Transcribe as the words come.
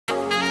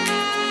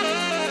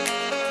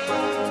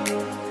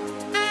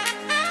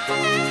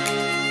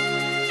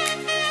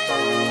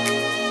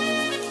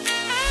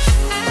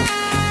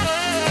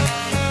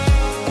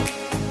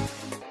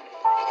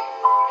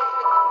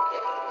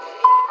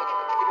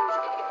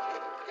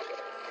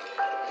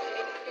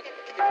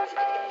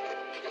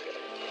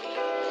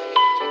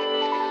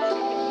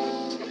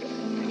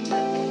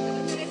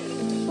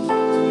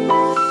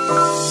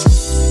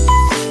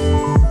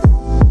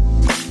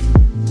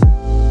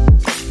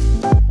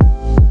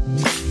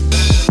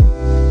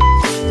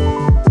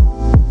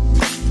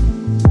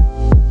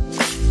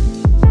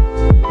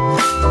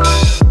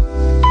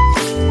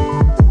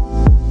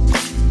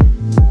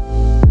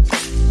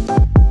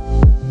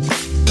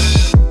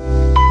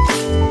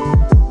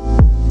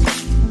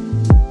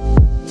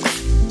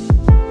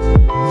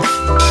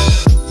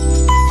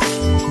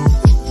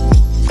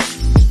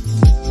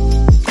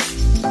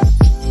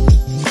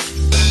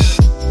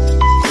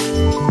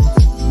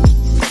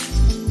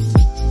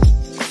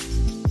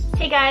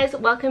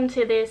welcome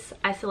to this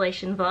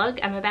isolation vlog.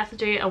 I'm about to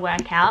do a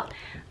workout,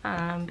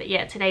 but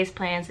yeah, today's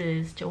plans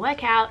is to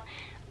work out,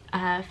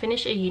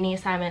 finish a uni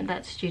assignment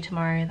that's due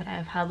tomorrow that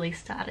I've hardly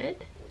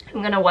started.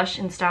 I'm gonna wash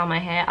and style my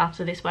hair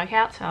after this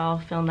workout, so I'll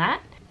film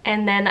that.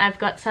 And then I've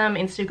got some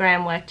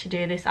Instagram work to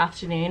do this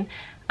afternoon.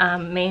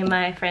 Me and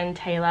my friend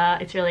Taylor,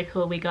 it's really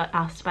cool, we got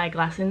asked by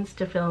Glassons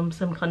to film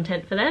some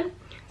content for them.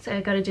 So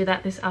I've got to do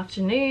that this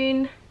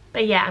afternoon.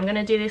 But yeah, I'm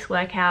gonna do this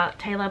workout.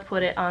 Taylor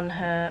put it on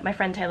my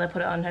friend Taylor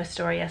put it on her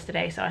story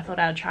yesterday, so I thought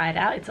I'd try it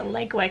out. It's a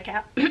leg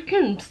workout.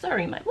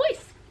 Sorry, my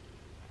voice.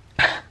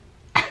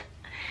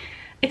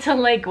 It's a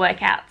leg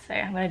workout, so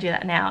I'm gonna do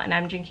that now. And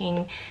I'm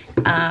drinking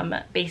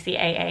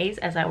BCAAs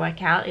as I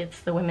work out.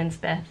 It's the women's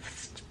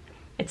best.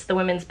 It's the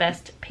women's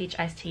best peach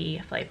iced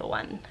tea flavor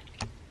one.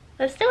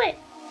 Let's do it.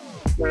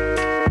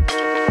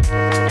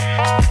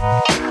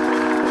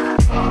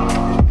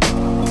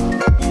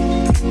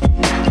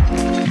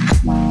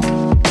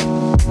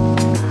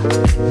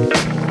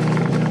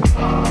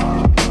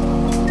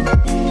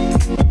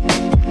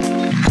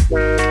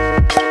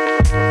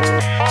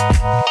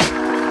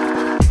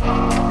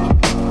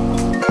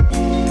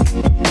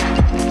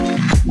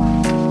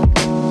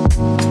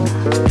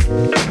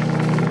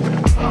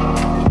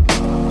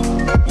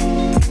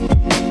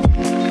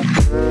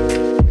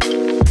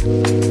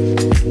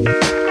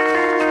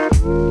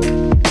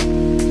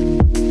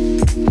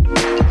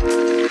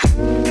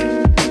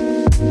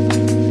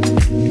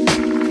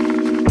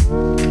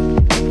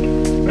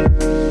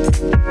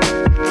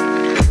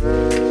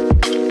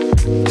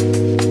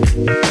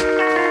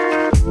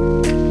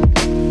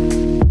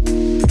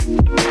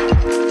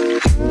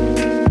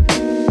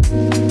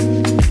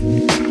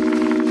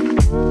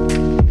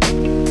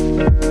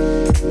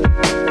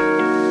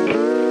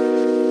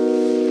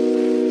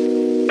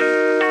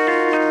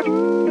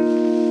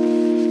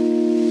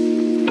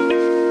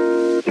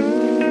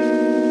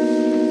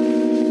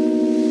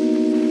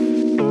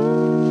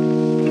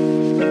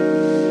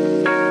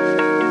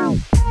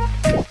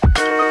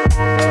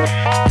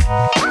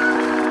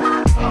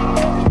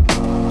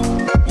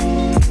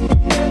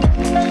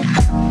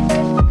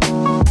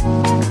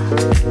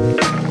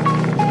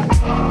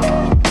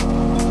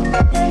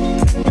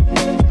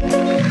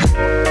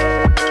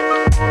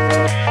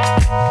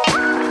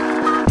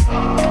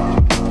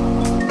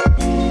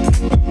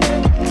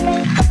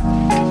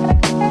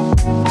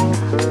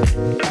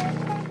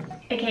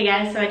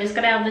 So I just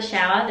got out of the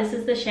shower. This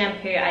is the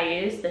shampoo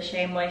I use, the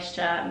Shea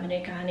Moisture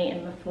Manuka Honey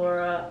and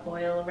Mafura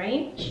Oil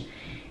range.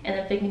 And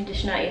then for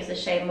conditioner I use the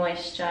Shea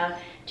Moisture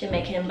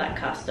Jamaican Black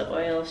Castor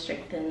Oil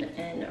Strengthen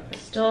and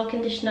Restore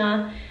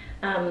conditioner.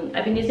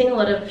 I've been using a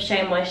lot of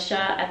Shea Moisture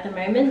at the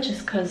moment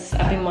just because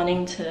I've been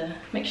wanting to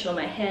make sure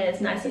my hair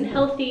is nice and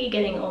healthy,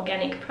 getting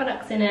organic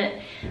products in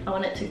it. I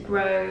want it to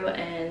grow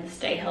and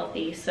stay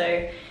healthy.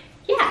 So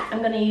yeah, I'm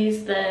going to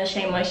use the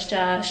Shea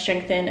Moisture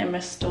Strengthen and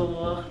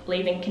Restore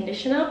leave-in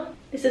conditioner.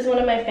 This is one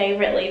of my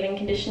favorite leave-in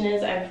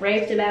conditioners. I've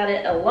raved about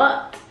it a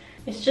lot.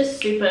 It's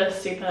just super,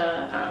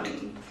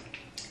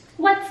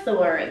 what's the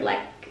word?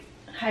 Like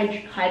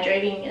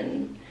hydrating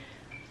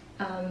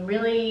and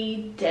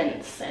really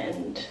dense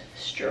and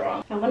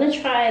strong. I want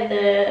to try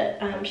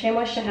the Shea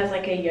Moisture has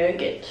like a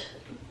yogurt,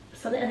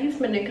 something, I think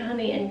it's Manuka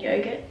Honey and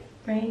yogurt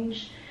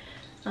range.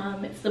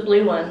 It's the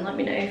blue one. Let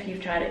me know if you've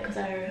tried it because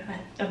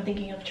I'm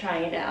thinking of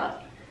trying it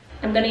out.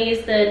 I'm going to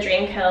use the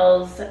Dream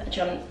Curls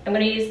I'm going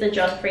to use the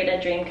John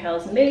Frieda Dream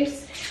Curls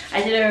Mousse.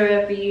 I did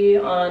a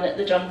review on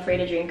the John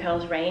Frieda Dream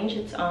Curls range.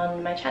 It's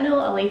on my channel.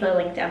 I'll leave a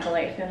link down below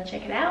if you want to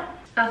check it out.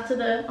 After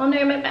the, oh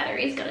no, my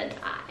battery's gonna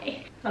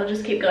die. I'll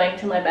just keep going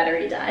till my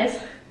battery dies.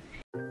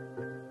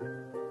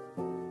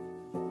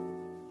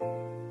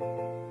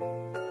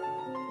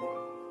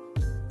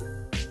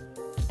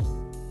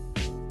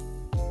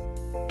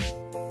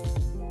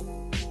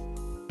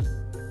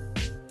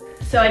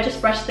 So I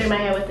just brushed through my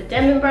hair with the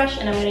Denman brush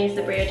and I'm going to use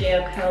the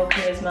Briogeo Curl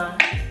Charisma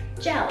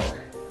Gel.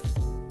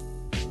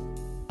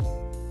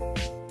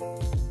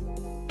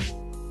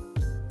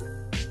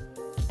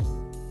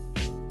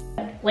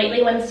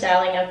 Lately when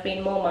styling I've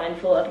been more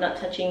mindful of not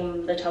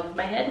touching the top of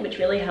my head, which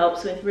really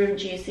helps with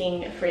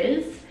reducing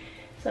frizz.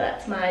 So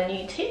that's my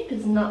new tip,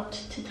 is not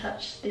to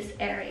touch this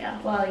area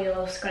while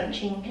you're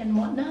scrunching and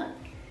whatnot.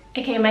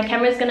 Okay, my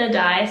camera's gonna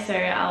die, so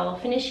I'll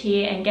finish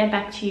here and get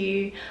back to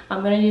you.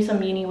 I'm gonna do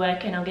some uni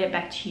work and I'll get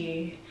back to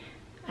you,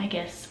 I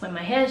guess, when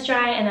my hair's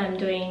dry and I'm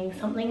doing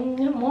something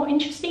more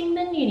interesting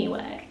than uni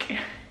work.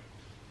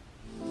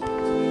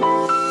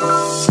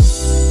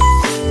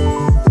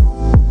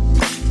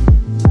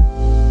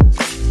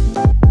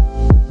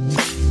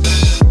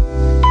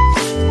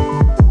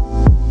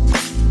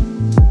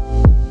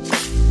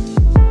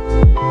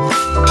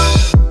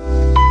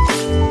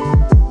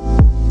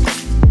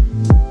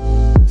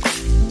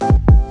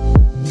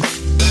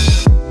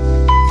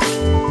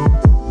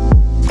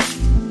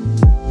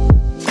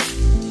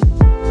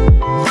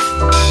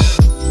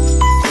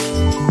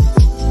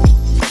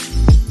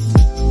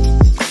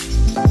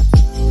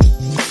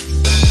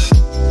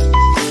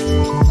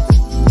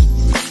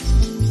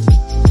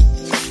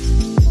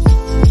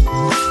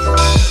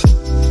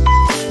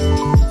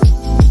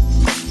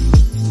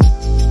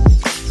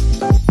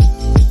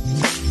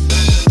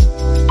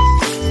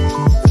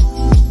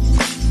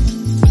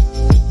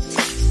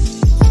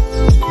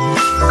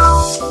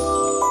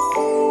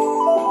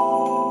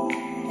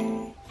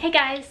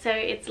 guys, so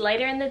it's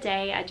later in the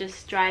day. I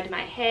just dried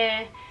my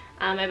hair.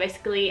 I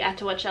basically had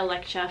to watch a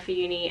lecture for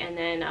uni and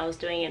then I was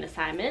doing an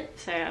assignment,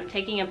 so I'm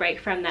taking a break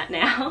from that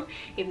now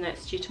even though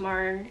it's due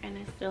tomorrow and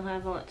I still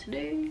have a lot to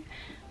do.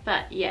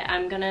 But yeah,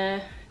 I'm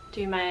gonna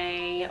do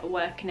my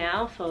work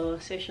now for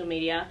social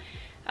media.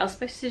 I was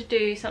supposed to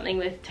do something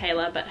with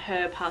Taylor, but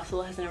her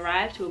parcel hasn't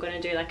arrived. We're going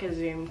to do like a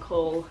Zoom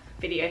call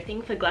video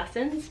thing for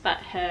Glassons, but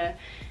her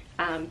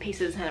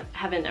pieces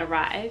haven't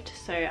arrived,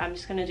 so I'm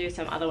just going to do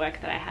some other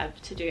work that I have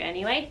to do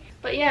anyway.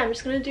 But yeah, I'm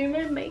just going to do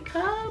my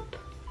makeup.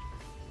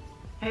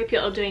 I hope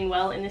you're all doing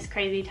well in this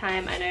crazy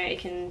time. I know it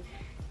can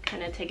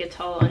kind of take a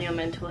toll on your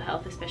mental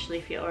health, especially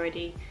if you're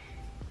already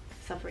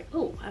suffering.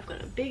 Oh, I've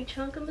got a big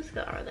chunk of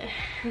mascara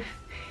there.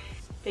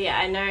 But yeah,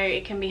 I know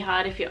it can be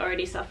hard if you're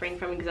already suffering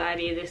from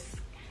anxiety, this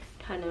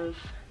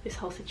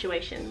whole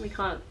situation. We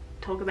can't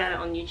talk about it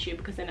on YouTube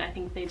because then I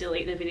think they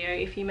delete the video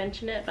if you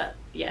mention it, but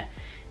yeah,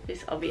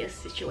 this obvious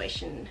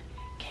situation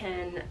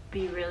can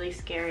be really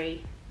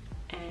scary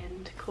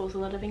and cause a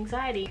lot of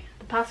anxiety.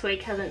 The past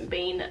week hasn't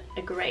been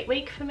a great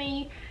week for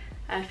me.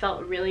 I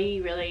felt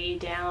really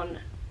down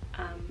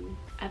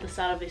at the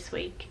start of this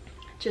week.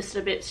 Just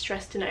a bit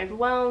stressed and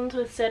overwhelmed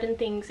with certain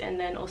things, and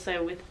then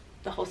also with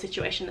the whole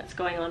situation that's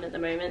going on at the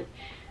moment.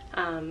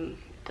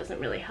 It doesn't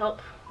really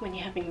help when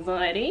you have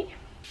anxiety.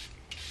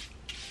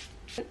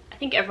 I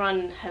think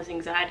everyone has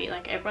anxiety,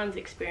 like everyone's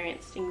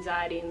experienced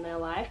anxiety in their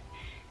life,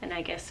 and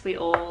I guess we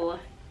all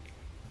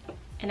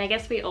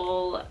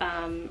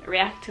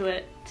react to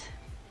it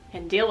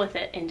and deal with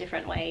it in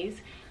different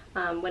ways.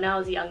 When I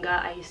was younger,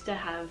 I used to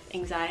have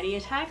anxiety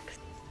attacks.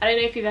 I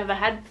don't know if you've ever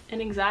had an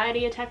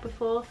anxiety attack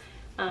before.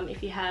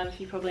 If you have,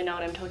 you probably know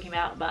what I'm talking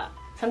about, but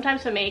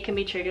sometimes for me it can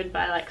be triggered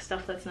by like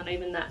stuff that's not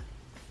even that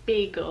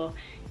big or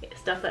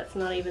stuff that's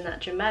not even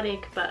that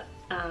dramatic, but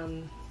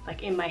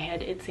like in my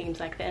head it seems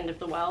like the end of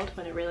the world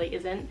when it really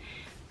isn't.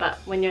 But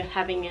when you're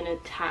having an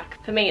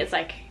attack, for me it's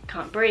like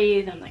can't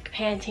breathe, I'm like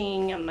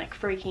panting, I'm like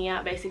freaking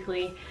out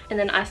basically, and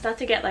then I start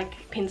to get like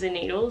pins and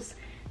needles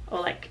or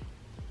like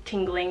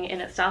tingling,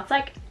 and it starts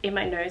like in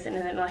my nose and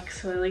then it like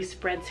slowly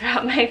spreads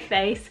throughout my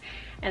face,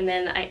 and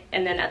then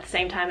at the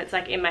same time it's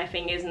like in my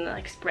fingers and it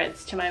like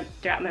spreads to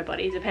throughout my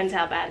body. It depends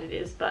how bad it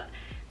is, but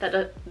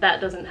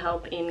that doesn't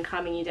help in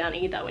calming you down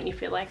either when you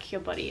feel like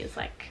your body is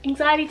like...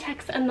 Anxiety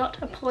attacks are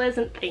not a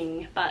pleasant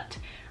thing, but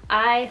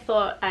I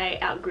thought I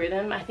outgrew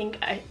them. I think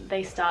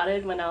they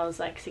started when I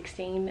was like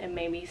 16 and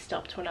maybe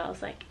stopped when I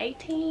was like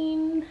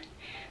 18.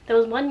 There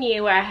was one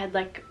year where I had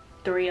like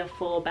 3 or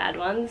 4 bad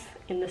ones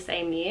in the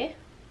same year,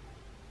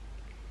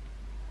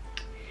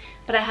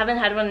 but I haven't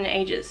had one in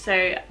ages.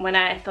 So when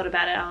I thought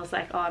about it, I was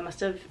like, oh,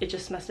 it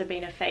just must have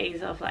been a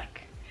phase of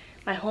like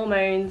my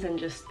hormones and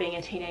just being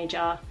a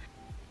teenager.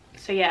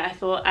 So yeah, I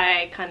thought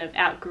I kind of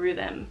outgrew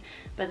them,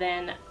 but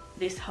then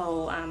this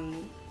whole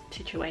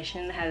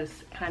situation has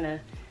kind of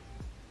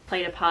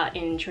played a part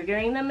in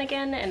triggering them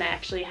again, and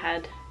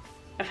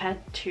I've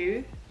had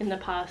 2 in the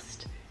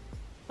past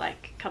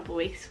like couple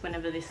weeks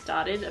whenever this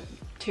started,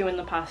 2 in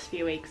the past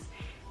few weeks,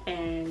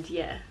 and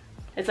yeah,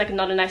 it's like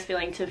not a nice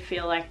feeling to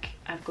feel like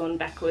I've gone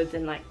backwards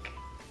and like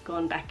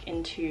gone back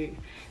into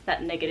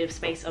that negative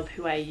space of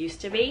who I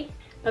used to be.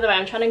 By the way,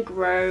 I'm trying to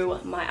grow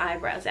my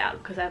eyebrows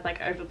out because I've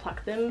like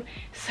overplucked them,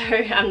 so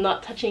I'm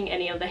not touching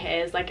any of the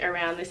hairs like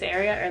around this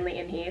area, only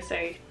in here. So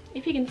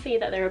if you can see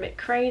that they're a bit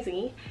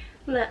crazy,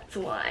 that's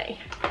why.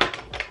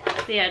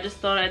 So yeah, I just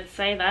thought I'd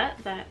say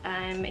that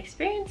I'm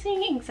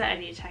experiencing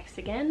anxiety attacks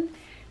again,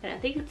 and I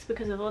think it's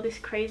because of all this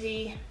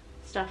crazy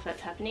stuff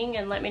that's happening,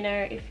 and let me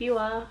know if you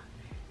are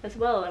as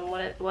well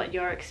and what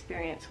your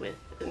experience with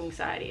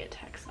anxiety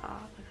attacks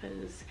are,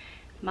 because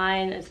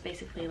mine is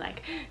basically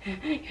like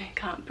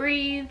can't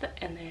breathe,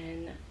 and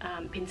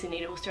then pins and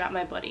needles throughout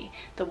my body.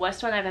 The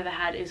worst one I've ever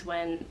had is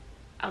when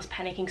I was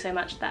panicking so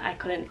much that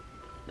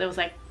there was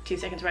like 2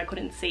 seconds where I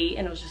couldn't see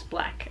and it was just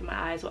black and my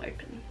eyes were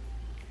open.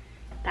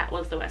 That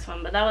was the worst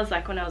one, but that was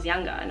like when I was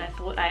younger and I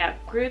thought I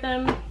outgrew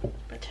them,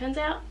 but turns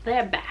out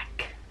they're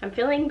back. I'm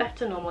feeling back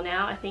to normal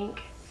now, I think.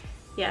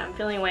 Yeah, I'm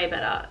feeling way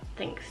better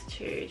thanks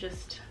to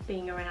just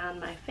being around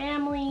my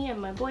family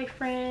and my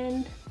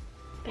boyfriend.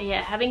 But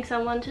yeah, having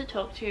someone to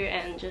talk to,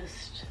 and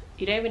just,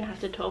 you don't even have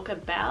to talk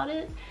about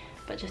it,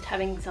 but just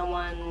having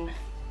someone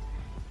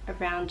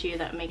around you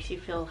that makes you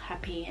feel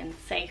happy and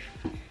safe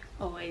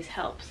always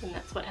helps, and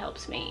that's what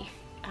helps me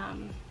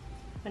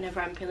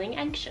whenever I'm feeling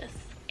anxious.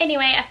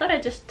 Anyway, I thought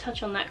I'd just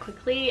touch on that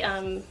quickly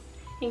in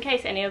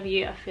case any of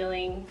you are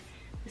feeling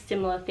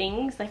similar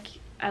things. Like,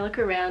 I look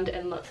around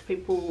and lots of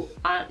people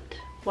aren't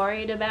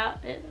worried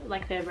about it,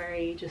 like they're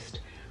very just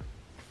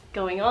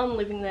going on,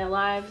 living their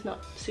lives,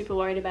 not super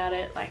worried about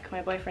it. Like,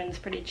 my boyfriend's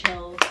pretty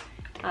chill.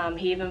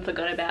 He even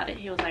forgot about it.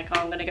 He was like,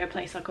 oh, I'm gonna go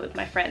play soccer with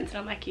my friends, and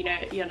I'm like, you know,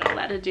 you're not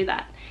allowed to do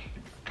that.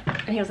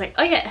 And he was like,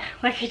 oh yeah,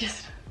 like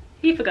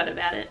he forgot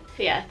about it.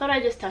 So yeah, I thought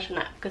I'd just touch on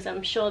that because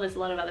I'm sure there's a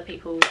lot of other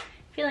people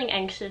feeling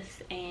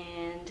anxious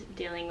and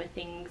dealing with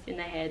things in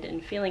their head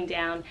and feeling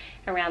down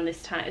around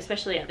this time,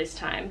 especially at this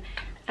time.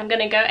 I'm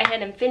gonna go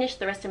ahead and finish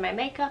the rest of my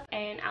makeup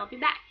and I'll be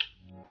back.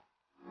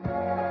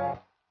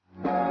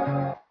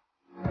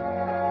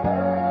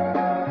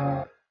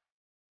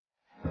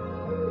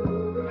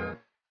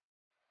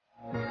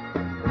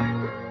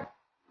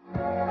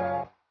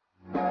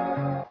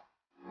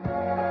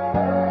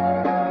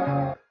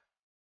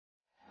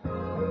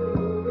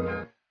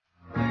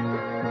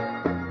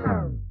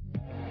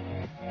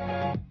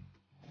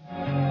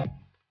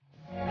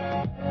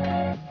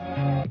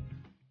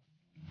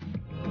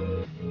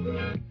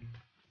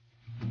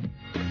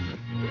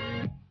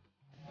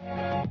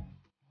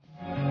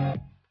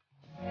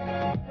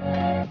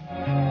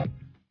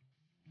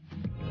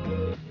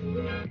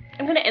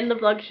 gonna end the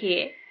vlog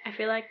here. I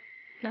feel like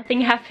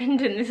nothing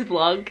happened in this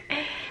vlog.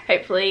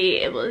 Hopefully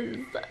it was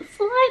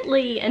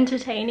slightly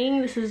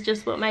entertaining. This is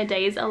just what my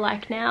days are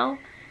like now.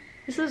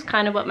 This is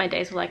kind of what my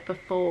days were like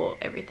before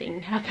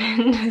everything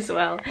happened as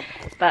well.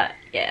 But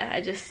yeah,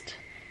 I just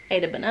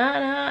ate a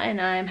banana and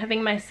I'm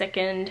having my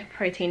second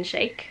protein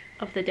shake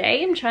of the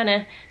day. I'm trying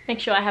to make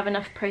sure I have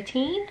enough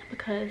protein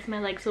because my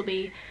legs will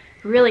be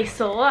really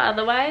sore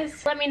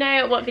otherwise. Let me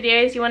know what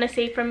videos you want to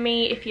see from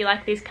me. If you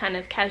like these kind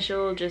of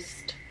casual,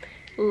 just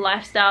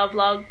lifestyle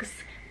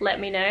vlogs, let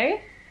me know.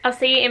 I'll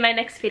see you in my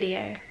next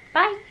video.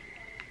 Bye!